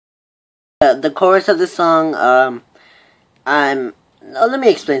The chorus of the song, let me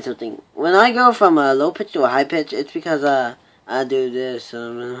explain something. When I go from a low pitch to a high pitch, it's because, I do this,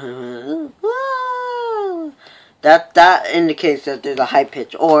 that indicates that there's a high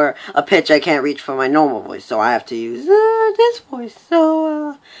pitch, or a pitch I can't reach for my normal voice, so I have to use, this voice.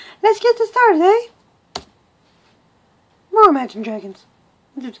 So, let's get this started, eh? More Imagine Dragons.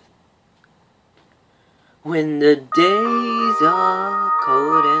 When the days are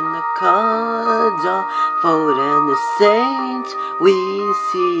cold and the cards are folded and the saints we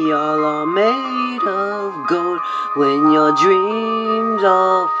see all are made of gold, when your dreams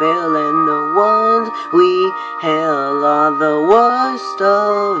all fail and the ones we hail are the worst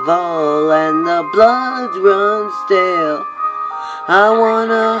of all and the blood runs stale, I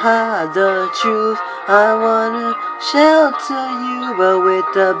wanna hide the truth, I wanna shelter you, but with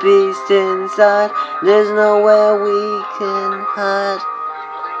the beast inside, there's nowhere we can hide.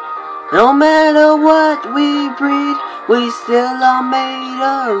 No matter what we breed, we still are made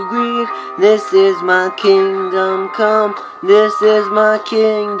of greed. This is my kingdom come, this is my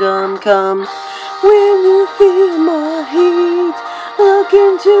kingdom come. When you feel my heat, look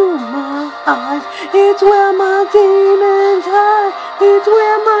into my eyes, it's where my demons hide, it's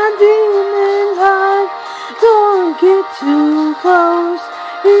where my demons hide. Don't get too close,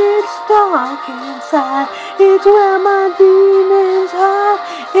 it's dark inside, it's where my demons hide,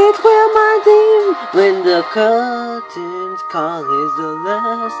 it's where my demons. When the curtains call is the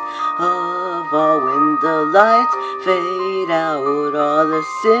last of all, when the lights fade out, all the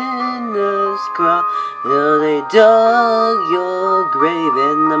sinners cry, till they dug your grave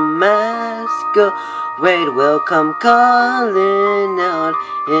in the masquerade will come calling out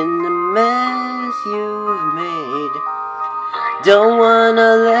in the mess you've made. Don't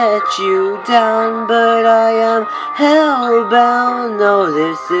wanna let you down, but I am hellbound. No,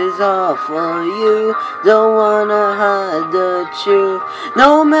 this is all for you. Don't wanna hide the truth.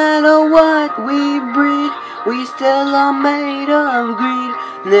 No matter what we breed, we still are made of greed.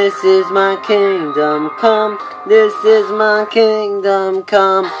 This is my kingdom come, this is my kingdom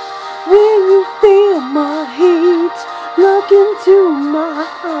come. When you feel my heat, look into my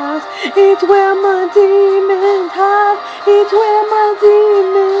eyes, it's where my demons hide, it's where my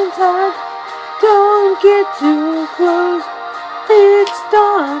demons hide. Don't get too close, it's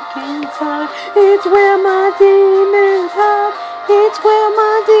dark inside, it's where my demons hide, it's where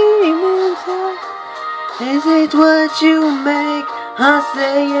my demons hide. Is it what you make? I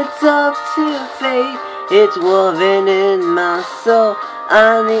say it's up to fate, it's woven in my soul,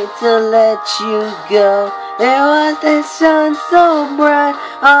 I need to let you go. There was that sun so bright,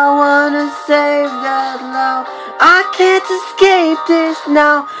 I wanna save that love. I can't escape this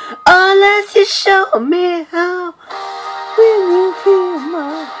now, unless you show me how. When you feel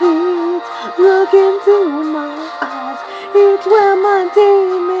my heat, look into my eyes, it's where my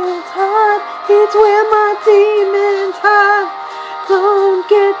demons hide, it's where my demons hide. Don't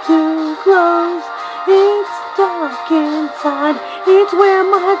get too close, it's dark inside, it's where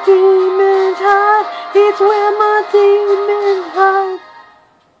my demons hide, it's where my demons hide.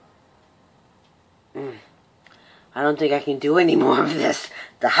 I don't think I can do any more of this.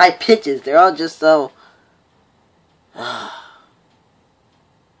 The high pitches, they're all just so... Oh,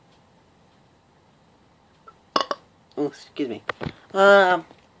 excuse me. Let's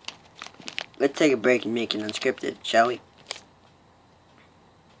take a break and make it unscripted, shall we?